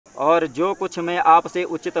और जो कुछ मैं आपसे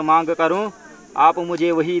उचित मांग करूं आप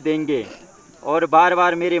मुझे वही देंगे, और बार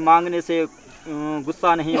बार मेरे मांगने से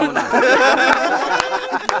गुस्सा नहीं होना।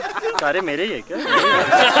 सारे मेरे ही है क्या?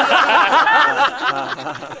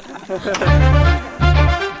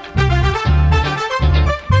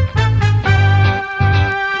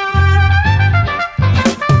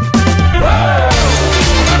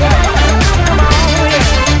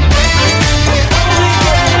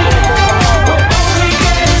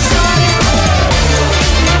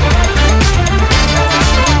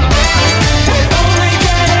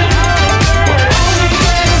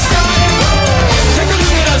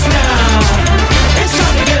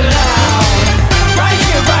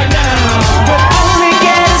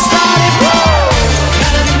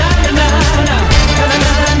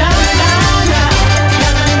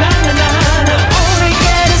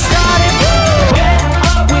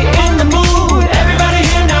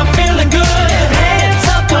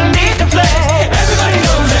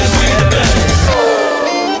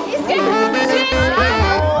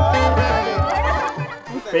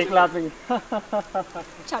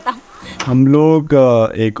 हम लोग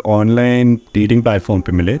एक ऑनलाइन डेटिंग प्लेटफॉर्म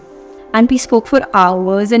पे मिले and we spoke for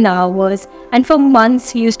hours and hours, and for months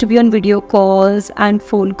he used to be on video calls and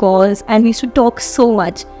phone calls, and we used to talk so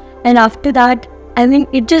much. And after that, I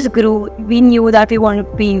think it just grew. We knew that we wanted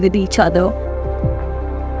to be with each other.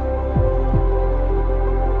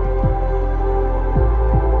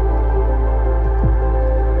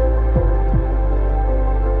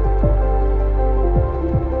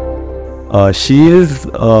 She is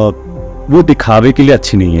वो दिखावे के लिए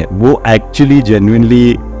अच्छी नहीं है, वो actually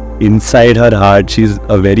genuinely inside her heart she's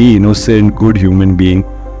a very innocent good human being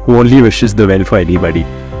who only wishes the well for anybody.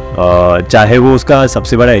 चाहे वो उसका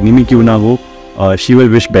सबसे बड़ा enemy क्यों ना हो, she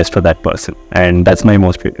will wish best for that person, and that's my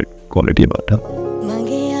most favorite quality about her.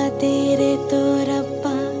 मंगिया तेरे तो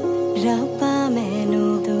रब्बा रब्बा मैनू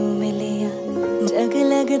तू मिलिया, जग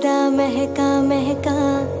लगदा महका महका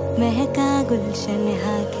महका गुलशन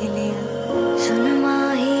हा खिलिया। सुन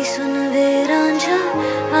माही सुन वे रांझा,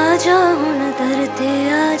 आजा हुन तरते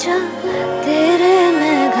आजा, तेरे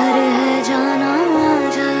में घर है जाना,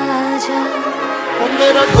 आजा आजा।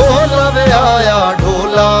 मेरा ढोला वे आया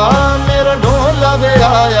ढोला, मेरा ढोला वे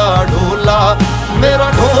आया ढोला, मेरा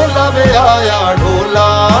ढोला वे आया ढोला,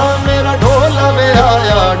 मेरा ढोला वे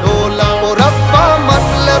आया ढोला। ओ रब्बा मन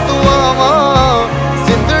ले दुआवा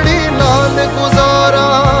जिंदड़ी नाल गुजारा,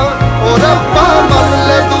 ओ रब्बा मन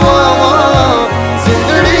ले दुआवा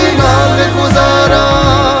जिंदड़ी नाल गुजारा।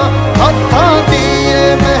 हत्था दिए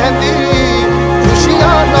मेहंदी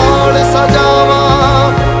खुशियां नाल सजावा,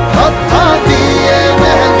 हत्था दिए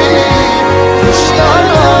मेहंदी खुशियां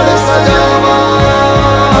नाल सजावा।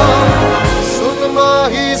 सुन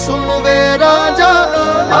माही सुन वे राजा,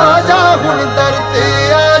 आजा हुण दर ते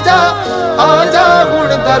आजा, आजा हुण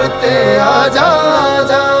दर ते आजा।